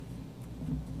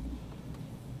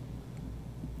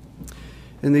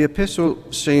In the epistle,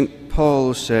 St.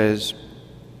 Paul says,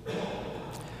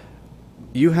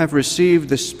 "You have received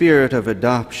the spirit of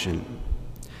adoption."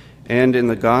 And in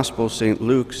the Gospel, St.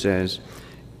 Luke says,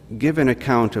 "Give an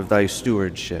account of thy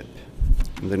stewardship."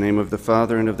 In the name of the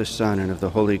Father, and of the Son, and of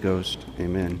the Holy Ghost.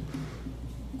 Amen.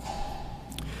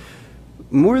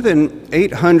 More than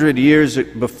 800 years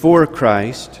before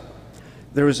Christ,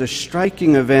 there was a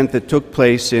striking event that took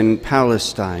place in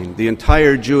Palestine. The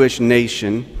entire Jewish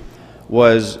nation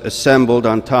was assembled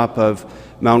on top of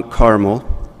Mount Carmel.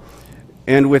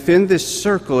 And within this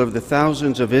circle of the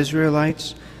thousands of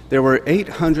Israelites, there were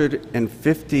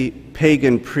 850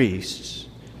 pagan priests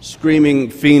screaming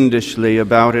fiendishly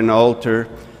about an altar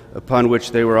upon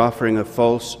which they were offering a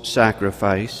false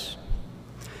sacrifice.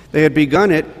 They had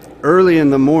begun it early in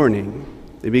the morning.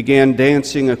 They began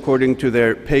dancing according to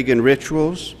their pagan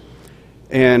rituals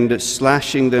and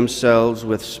slashing themselves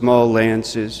with small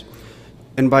lances.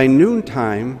 And by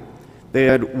noontime, they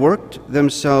had worked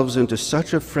themselves into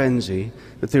such a frenzy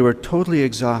that they were totally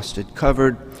exhausted,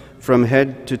 covered from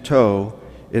head to toe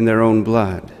in their own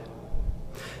blood.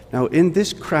 Now, in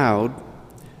this crowd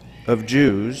of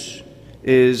Jews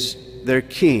is their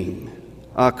king,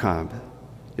 Achab.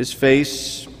 His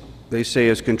face, they say,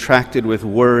 is contracted with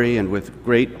worry and with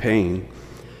great pain.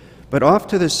 But off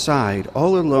to the side,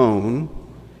 all alone,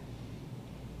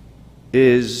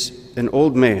 is an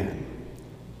old man.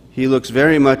 He looks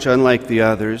very much unlike the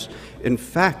others. In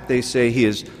fact, they say he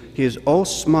is all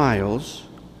smiles,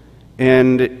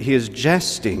 and he is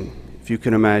jesting, if you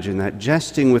can imagine that,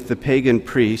 jesting with the pagan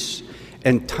priests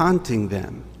and taunting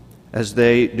them as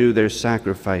they do their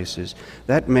sacrifices.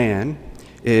 That man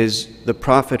is the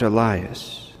prophet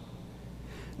Elias.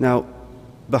 Now,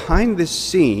 behind this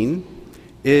scene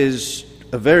is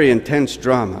a very intense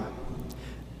drama.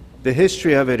 The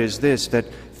history of it is this, that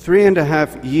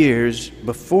 3.5 years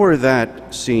before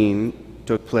that scene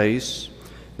took place,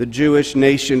 the Jewish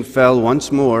nation fell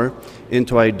once more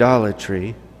into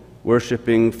idolatry,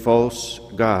 worshiping false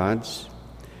gods.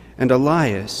 And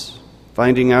Elias,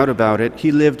 finding out about it,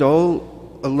 he lived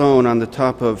all alone on the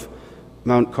top of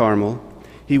Mount Carmel.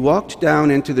 He walked down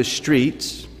into the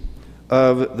streets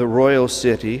of the royal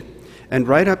city and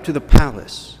right up to the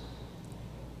palace.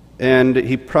 And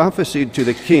he prophesied to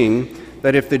the king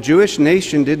that if the Jewish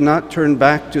nation did not turn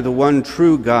back to the one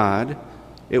true God,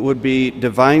 it would be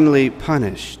divinely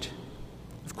punished.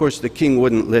 Of course, the king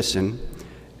wouldn't listen,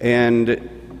 and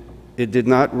it did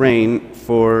not rain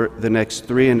for the next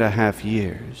 3.5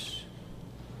 years.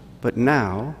 But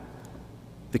now,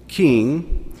 the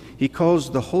king, he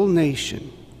calls the whole nation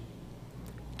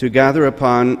to gather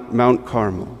upon Mount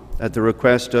Carmel at the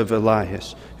request of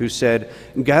Elias, who said,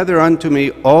 "Gather unto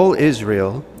me all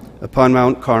Israel upon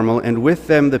Mount Carmel, and with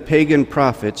them the pagan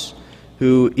prophets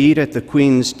who eat at the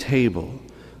queen's table,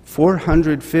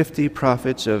 450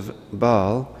 prophets of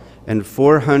Baal and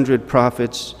 400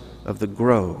 prophets of the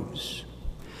groves."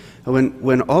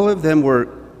 When all of them were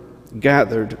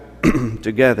gathered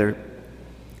together,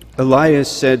 Elias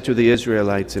said to the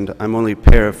Israelites, and I'm only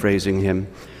paraphrasing him,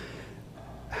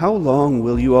 "How long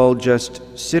will you all just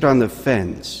sit on the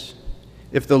fence?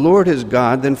 If the Lord is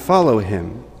God, then follow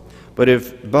him. But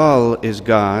if Baal is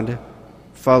God,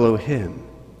 follow him."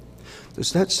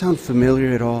 Does that sound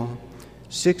familiar at all?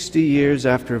 60 years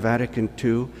after Vatican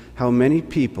II, how many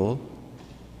people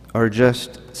are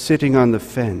just sitting on the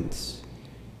fence?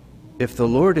 If the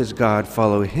Lord is God,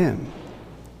 follow him.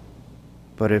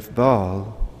 But if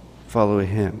Baal, follow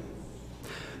him.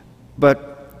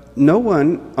 But no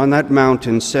one on that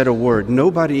mountain said a word.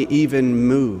 Nobody even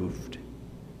moved.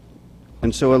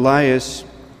 And so Elias,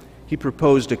 he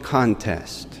proposed a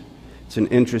contest. It's an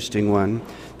interesting one.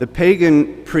 The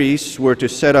pagan priests were to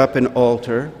set up an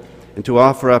altar and to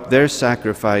offer up their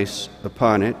sacrifice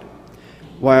upon it,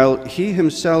 while he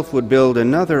himself would build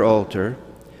another altar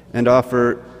and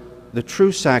offer the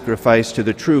true sacrifice to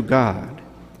the true God.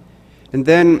 And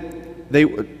then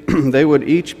they would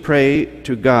each pray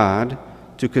to God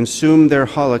to consume their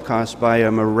holocaust by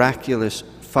a miraculous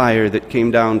fire that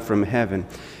came down from heaven.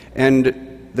 And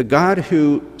the God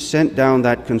who sent down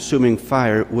that consuming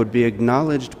fire would be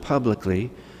acknowledged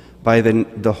publicly by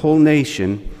the whole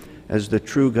nation as the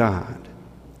true God.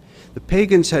 The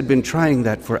pagans had been trying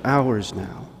that for hours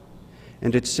now,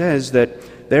 and it says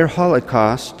that their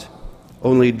holocaust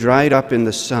only dried up in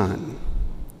the sun,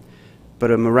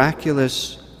 but a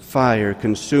miraculous fire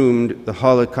consumed the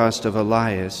holocaust of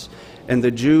Elias, and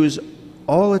the Jews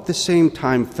all at the same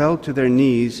time fell to their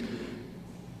knees,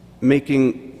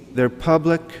 making their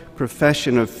public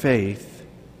profession of faith,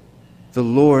 "The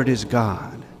Lord is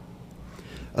God."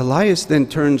 Elias then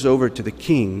turns over to the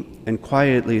king and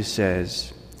quietly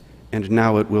says, "And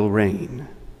now it will rain.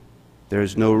 There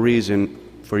is no reason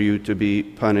for you to be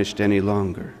punished any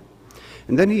longer."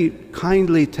 And then he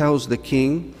kindly tells the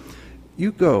king,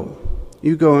 You go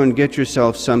and get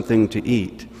yourself something to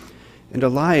eat." And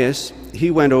Elias,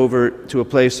 he went over to a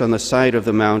place on the side of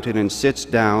the mountain and sits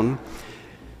down.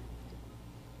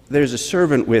 There's a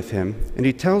servant with him, and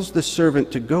he tells the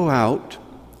servant to go out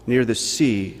near the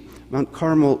sea. Mount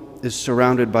Carmel is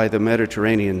surrounded by the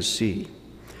Mediterranean Sea.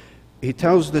 He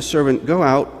tells the servant, "Go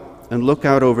out and look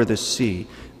out over the sea."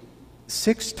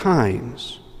 6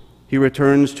 times he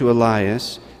returns to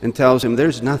Elias and tells him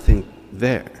there's nothing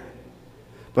there.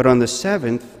 But on the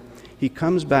 7th, he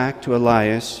comes back to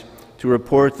Elias to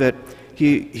report that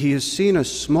he has seen a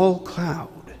small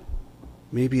cloud.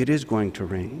 Maybe it is going to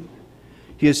rain.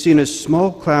 He has seen a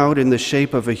small cloud in the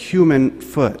shape of a human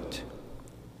foot.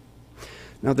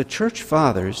 Now, the church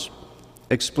fathers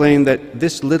explain that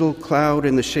this little cloud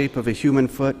in the shape of a human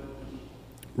foot,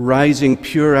 rising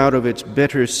pure out of its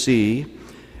bitter sea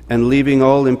and leaving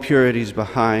all impurities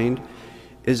behind,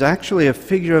 is actually a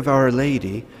figure of Our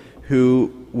Lady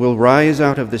who will rise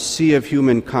out of the sea of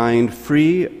humankind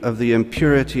free of the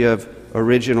impurity of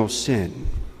original sin.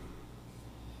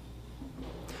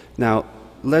 Now,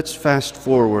 let's fast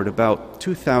forward about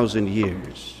 2,000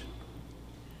 years.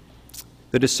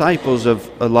 The disciples of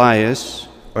Elias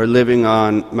are living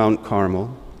on Mount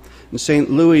Carmel, and St.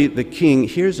 Louis the King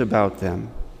hears about them.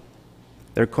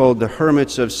 They're called the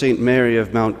Hermits of St. Mary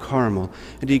of Mount Carmel.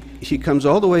 And he comes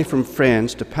all the way from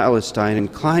France to Palestine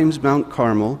and climbs Mount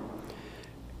Carmel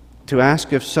to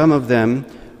ask if some of them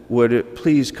would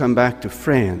please come back to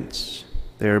France.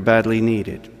 They are badly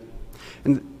needed.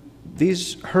 And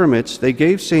these hermits, they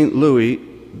gave St. Louis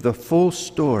the full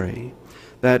story,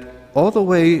 that all the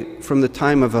way from the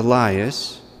time of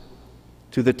Elias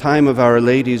to the time of Our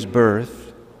Lady's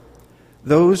birth,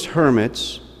 those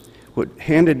hermits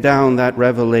handed down that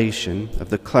revelation of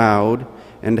the cloud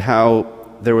and how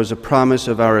there was a promise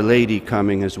of Our Lady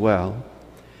coming as well.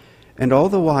 And all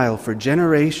the while, for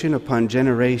generation upon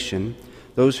generation,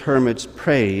 those hermits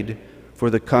prayed for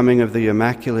the coming of the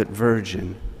Immaculate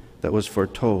Virgin that was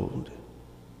foretold.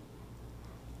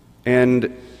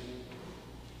 And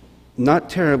not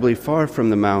terribly far from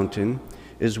the mountain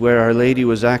is where Our Lady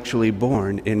was actually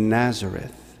born, in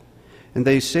Nazareth. And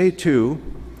they say, too,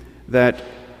 that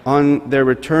on their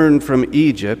return from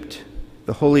Egypt,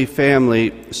 the Holy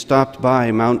Family stopped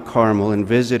by Mount Carmel and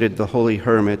visited the holy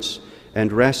hermits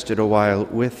and rested a while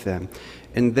with them.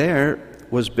 And there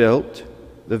was built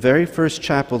the very first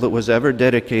chapel that was ever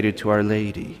dedicated to Our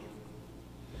Lady.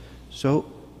 So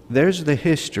there's the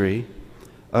history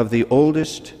of the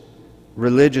oldest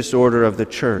religious order of the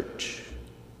Church,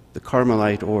 the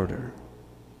Carmelite order.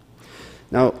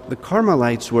 Now, the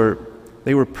Carmelites were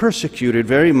persecuted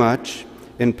very much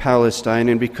in Palestine,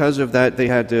 and because of that they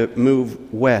had to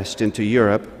move west into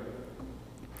Europe.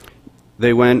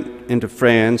 They went into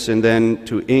France and then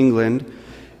to England,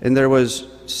 and there was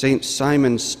St.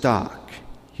 Simon Stock.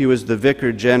 He was the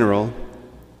vicar general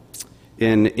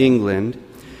in England.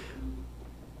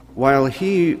 While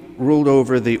he ruled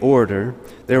over the order,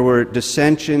 there were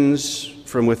dissensions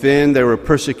from within, there were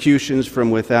persecutions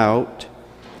from without,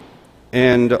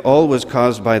 and all was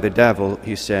caused by the devil,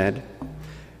 he said.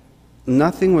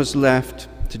 Nothing was left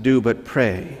to do but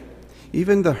pray.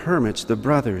 Even the hermits, the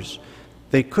brothers,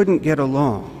 they couldn't get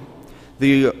along.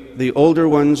 The older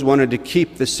ones wanted to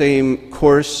keep the same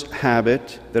coarse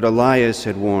habit that Elias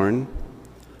had worn,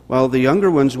 while the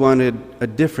younger ones wanted a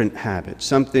different habit,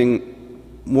 something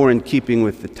more in keeping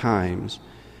with the times.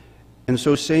 And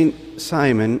so St.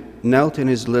 Simon knelt in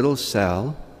his little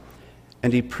cell,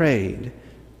 and he prayed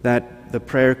that the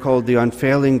prayer called the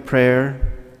Unfailing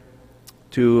Prayer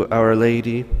to Our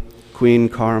Lady, Queen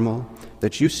Carmel,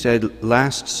 that you said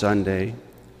last Sunday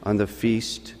on the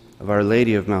feast of Our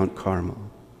Lady of Mount Carmel.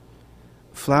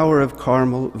 Flower of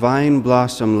Carmel, vine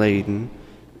blossom laden,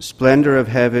 splendor of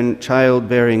heaven,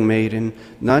 child-bearing maiden,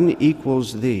 none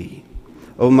equals thee.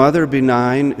 O Mother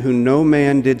benign, who no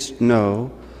man didst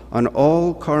know, on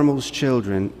all Carmel's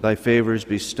children thy favors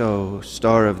bestow,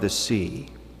 star of the sea.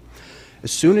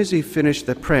 As soon as he finished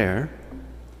the prayer,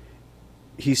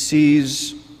 he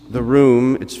sees the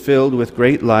room, it's filled with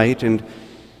great light, and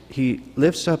he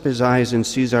lifts up his eyes and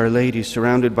sees Our Lady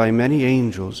surrounded by many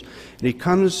angels. And he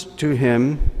comes to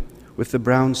him with the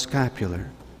brown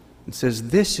scapular and says,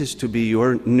 "This is to be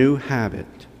your new habit.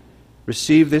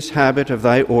 Receive this habit of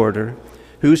thy order.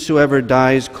 Whosoever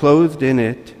dies clothed in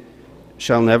it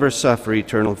shall never suffer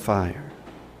eternal fire."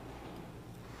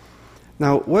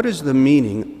 Now, what is the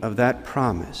meaning of that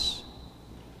promise?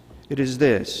 It is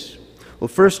this. Well,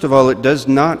 first of all, it does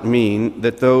not mean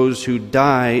that those who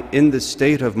die in the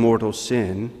state of mortal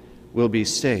sin will be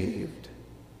saved.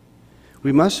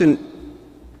 We mustn't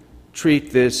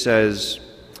treat this as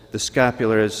the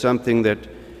scapular as something that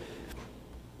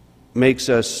makes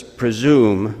us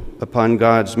presume upon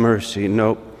God's mercy.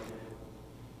 No.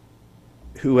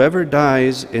 Whoever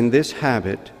dies in this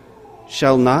habit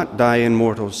shall not die in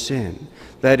mortal sin.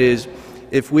 That is,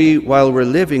 if we, while we're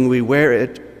living, we wear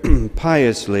it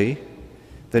piously,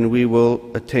 then we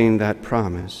will attain that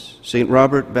promise. St.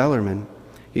 Robert Bellarmine,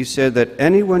 he said that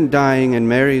anyone dying in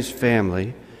Mary's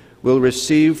family will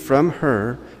receive from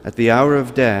her at the hour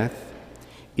of death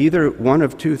either one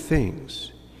of two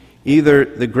things, either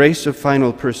the grace of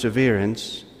final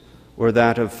perseverance or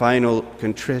that of final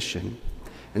contrition.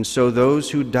 And so those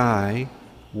who die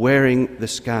wearing the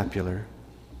scapular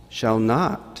shall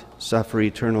not suffer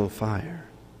eternal fire.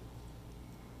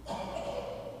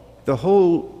 The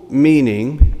whole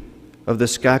meaning of the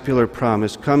scapular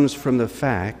promise comes from the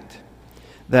fact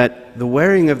that the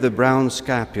wearing of the brown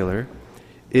scapular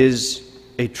is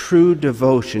a true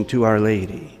devotion to Our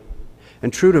Lady.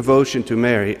 And true devotion to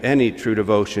Mary, any true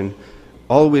devotion,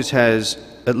 always has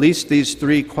at least these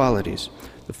three qualities.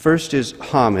 The first is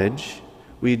homage.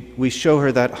 We show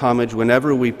her that homage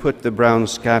whenever we put the brown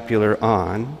scapular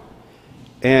on.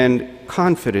 And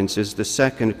confidence is the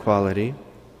second quality.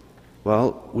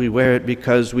 Well, we wear it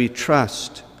because we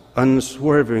trust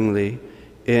unswervingly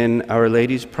in Our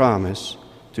Lady's promise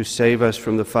to save us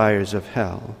from the fires of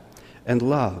hell. And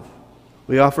love.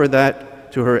 We offer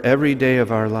that to her every day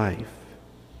of our life.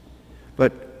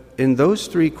 But in those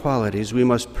three qualities, we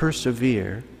must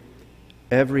persevere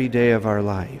every day of our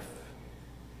life.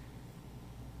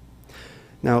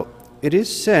 Now, it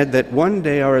is said that one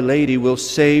day Our Lady will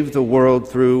save the world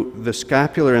through the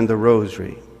scapular and the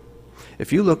rosary.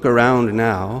 If you look around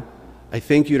now, I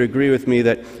think you'd agree with me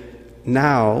that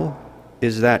now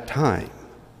is that time.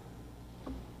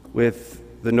 With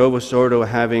the Novus Ordo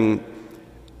having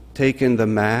taken the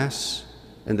Mass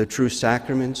and the true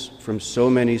sacraments from so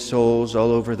many souls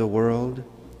all over the world,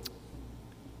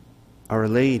 Our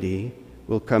Lady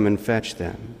will come and fetch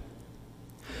them.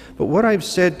 But what I've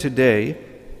said today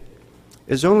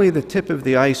is only the tip of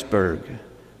the iceberg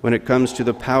when it comes to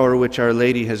the power which Our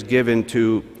Lady has given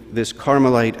to this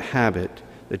Carmelite habit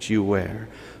that you wear.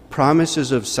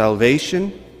 Promises of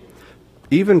salvation,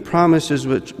 even promises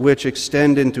which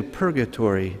extend into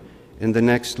purgatory in the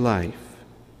next life.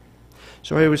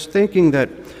 So I was thinking that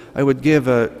I would give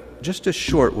just a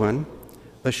short one,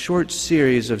 a short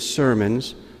series of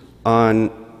sermons on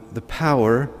the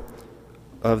power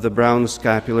of the brown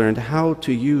scapular and how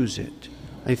to use it.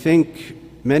 I think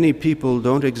many people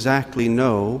don't exactly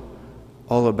know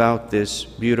all about this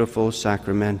beautiful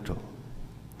sacramental.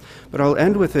 But I'll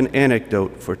end with an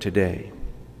anecdote for today.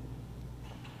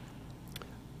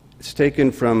 It's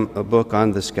taken from a book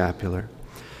on the scapular.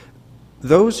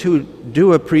 Those who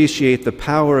do appreciate the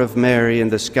power of Mary and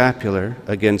the scapular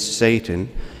against Satan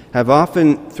have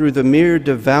often, through the mere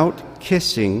devout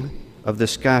kissing of the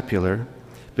scapular,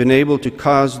 been able to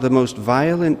cause the most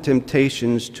violent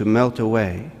temptations to melt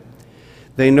away.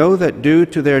 They know that due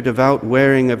to their devout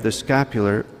wearing of the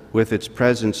scapular with its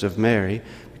presence of Mary,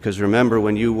 because remember,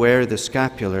 when you wear the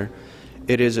scapular,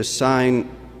 it is a sign,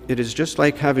 it is just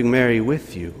like having Mary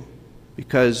with you,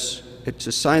 because it's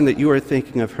a sign that you are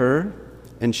thinking of her,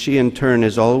 and she in turn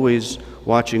is always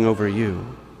watching over you.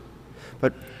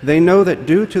 But they know that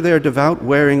due to their devout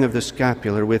wearing of the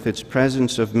scapular with its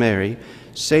presence of Mary,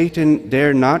 Satan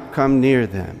dare not come near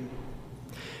them.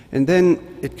 And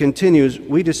then it continues,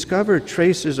 we discover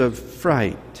traces of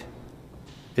fright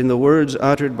in the words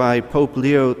uttered by Pope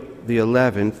Leo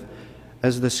XI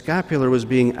as the scapular was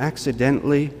being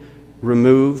accidentally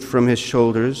removed from his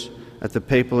shoulders at the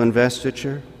papal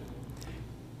investiture.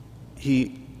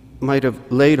 He might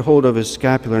have laid hold of his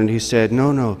scapular and he said,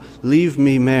 "No, leave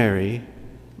me, Mary,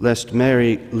 lest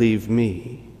Mary leave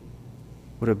me."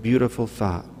 What a beautiful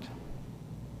thought.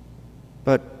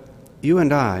 But you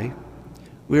and I,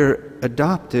 we're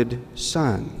adopted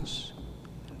sons,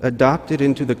 adopted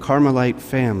into the Carmelite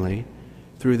family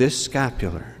through this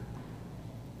scapular.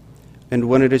 And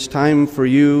when it is time for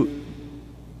you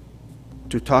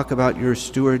to talk about your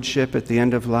stewardship at the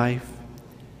end of life,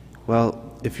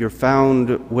 well, if you're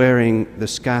found wearing the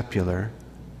scapular,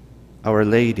 Our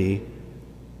Lady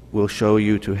will show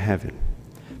you to heaven.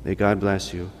 May God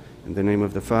bless you. In the name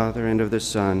of the Father, and of the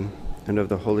Son, and of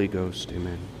the Holy Ghost.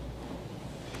 Amen.